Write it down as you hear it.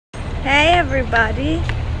Hey everybody,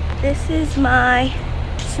 this is my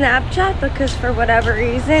Snapchat because for whatever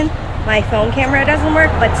reason my phone camera doesn't work,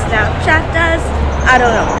 but Snapchat does. I don't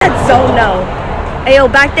know. That's so no.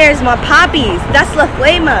 Ayo, back there is my poppies. That's La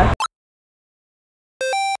Flama.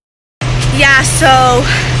 Yeah, so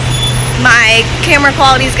my camera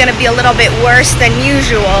quality is gonna be a little bit worse than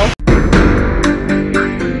usual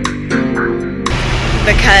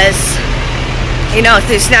because, you know,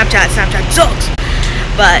 through Snapchat sucks.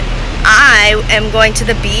 But I am going to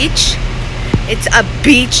the beach. It's a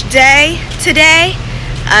beach day today.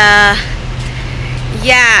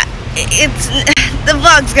 Yeah, the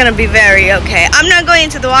vlog's gonna be very okay. I'm not going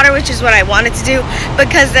into the water, which is what I wanted to do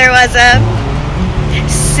because there was a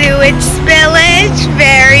sewage spillage.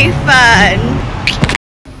 Very fun.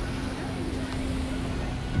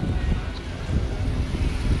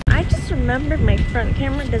 I just remembered my front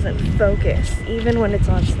camera doesn't focus even when it's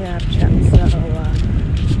on Snapchat, so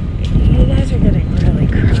you guys are getting really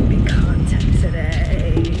crappy content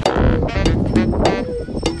today.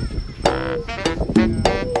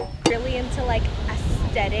 Really into like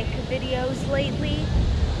aesthetic videos lately,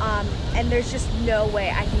 and there's just no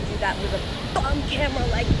way I can do that with a bum camera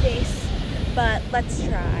like this, but let's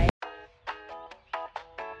try.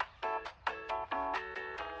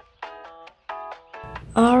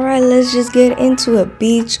 Alright, let's just get into it.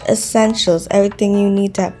 Beach essentials. Everything you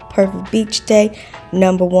need to have a perfect beach day.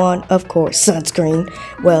 Number one, of course, sunscreen.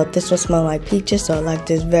 Well, this one smells like peaches, so I like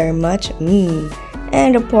this very much.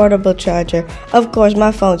 And a portable charger. Of course,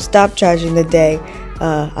 my phone stopped charging the day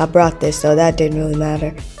I brought this, so that didn't really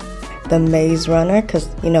matter. The Maze Runner, because,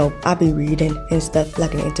 you know, I be reading and stuff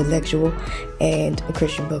like an intellectual, and a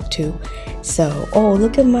Christian book too. So, oh,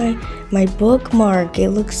 look at my bookmark. It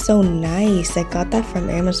looks so nice. I got that from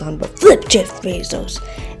Amazon, but flip Jeff Bezos.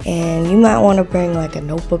 And you might want to bring like a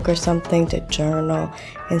notebook or something to journal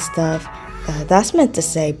and stuff. That's meant to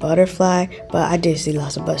say butterfly, but I did see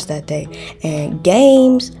lots of butts that day. And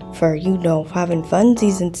games for, you know, having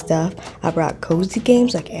funsies and stuff. I brought cozy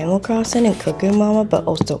games like Animal Crossing and Cooking Mama, but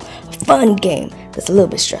also a fun game that's a little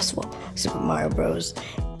bit stressful, Super Mario Bros.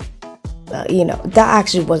 You know, that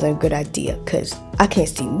actually wasn't a good idea because I can't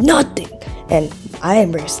see nothing, and I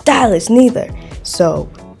ain't bring a stylus neither. So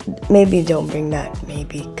maybe don't bring that,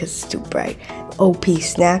 maybe, because it's too bright. OP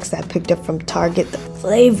snacks that I picked up from Target, the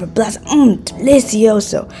flavor blast,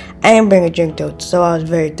 delicioso. I didn't bring a drink though, so I was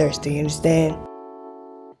very thirsty, you understand?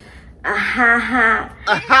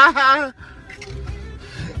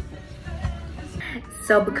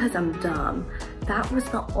 So because I'm dumb, that was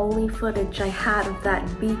the only footage I had of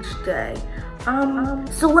that beach day.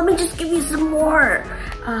 So let me just give you some more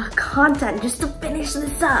content just to finish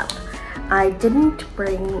this up. I didn't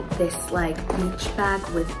bring this like beach bag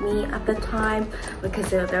with me at the time because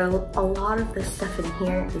there are a lot of the stuff in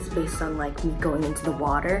here is based on like me going into the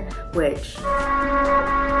water, which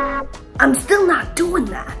I'm still not doing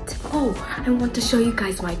that. Oh, I want to show you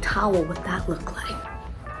guys my towel, what that look like.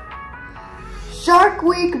 Shark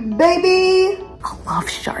Week, baby! I love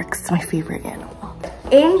sharks, it's my favorite animal.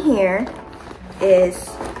 In here is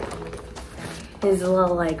a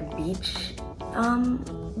little like beach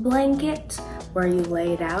blanket where you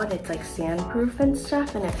lay it out. It's like sandproof and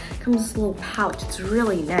stuff, and it comes in this little pouch. It's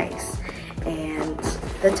really nice. And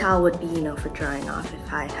the towel would be, you know, for drying off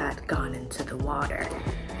if I had gone into the water.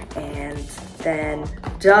 And then,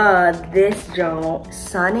 this don't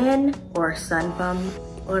sun in or sun bum,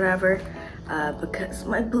 whatever. Because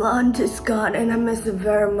my blonde is gone and I miss it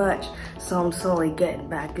very much, so I'm slowly getting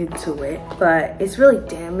back into it. But it's really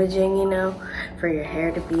damaging, you know, for your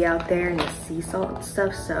hair to be out there in the sea salt and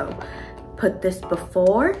stuff. So put this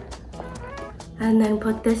before and then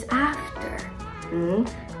put this after,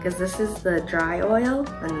 because this is the dry oil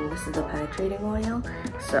and then this is the penetrating oil.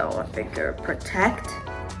 So I figure protect.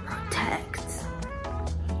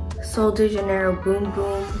 Sol de Janeiro Boom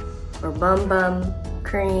Boom or Bum Bum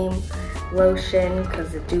cream, lotion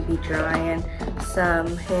because it do be drying,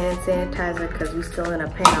 some hand sanitizer because we still in a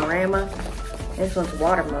panorama. This one's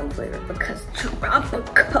watermelon flavor because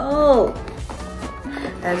tropical.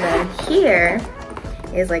 And then here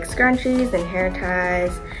is like scrunchies and hair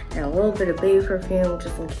ties and a little bit of baby perfume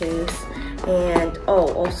just in case. And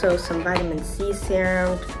oh, also some vitamin C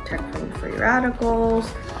serum to protect from free radicals.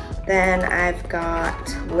 Then I've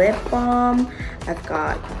got lip balm. I've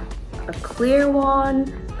got a clear one,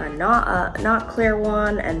 a not clear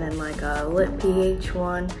one, and then like a lip pH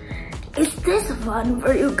one. Is this fun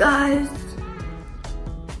for you guys?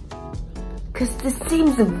 Cause this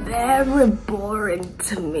seems very boring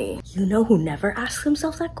to me. You know who never asks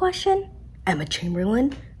himself that question? Emma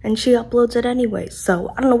Chamberlain, and she uploads it anyway, so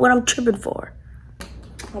I don't know what I'm tripping for.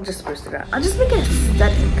 I'll just spruce it up. I'll just make it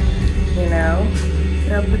aesthetic, you know?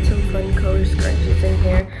 And I'll put some fun color scrunchies in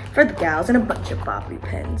here for the gals and a bunch of bobby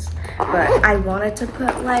pins. But I wanted to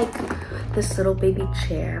put like this little baby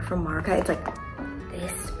chair from Marca. It's like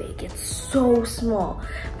this big. It's so small,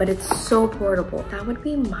 but it's so portable. That would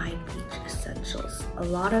be my beach essentials. A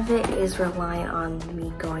lot of it is reliant on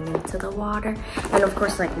me going into the water. And of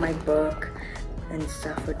course, like my book and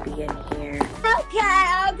stuff would be in here.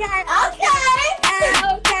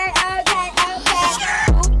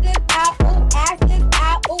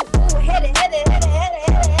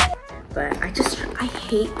 But I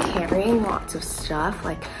hate carrying lots of stuff.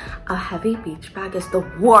 Like a heavy beach bag is the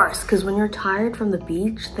worst because when you're tired from the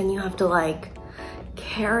beach, then you have to like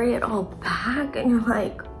carry it all back and you're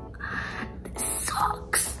like, this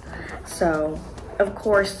sucks. So of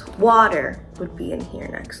course, water would be in here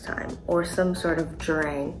next time or some sort of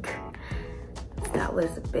drink. That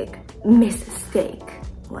was a big mistake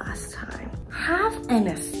last time. Have an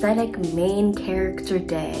aesthetic main character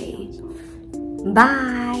day.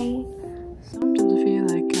 Bye. Sometimes I feel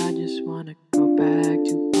like I just wanna go back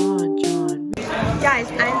to John.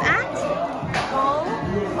 Guys, I'm at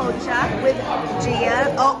Pocha with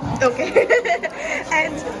Gia. Oh, okay.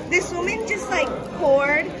 And this woman just like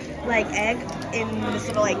poured like egg in this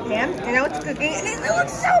little like pan, and now it's cooking, and it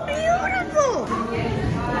looks so beautiful.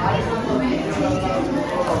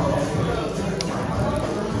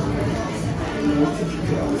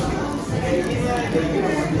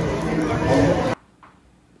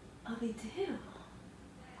 Oh, they do.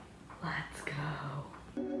 Let's go.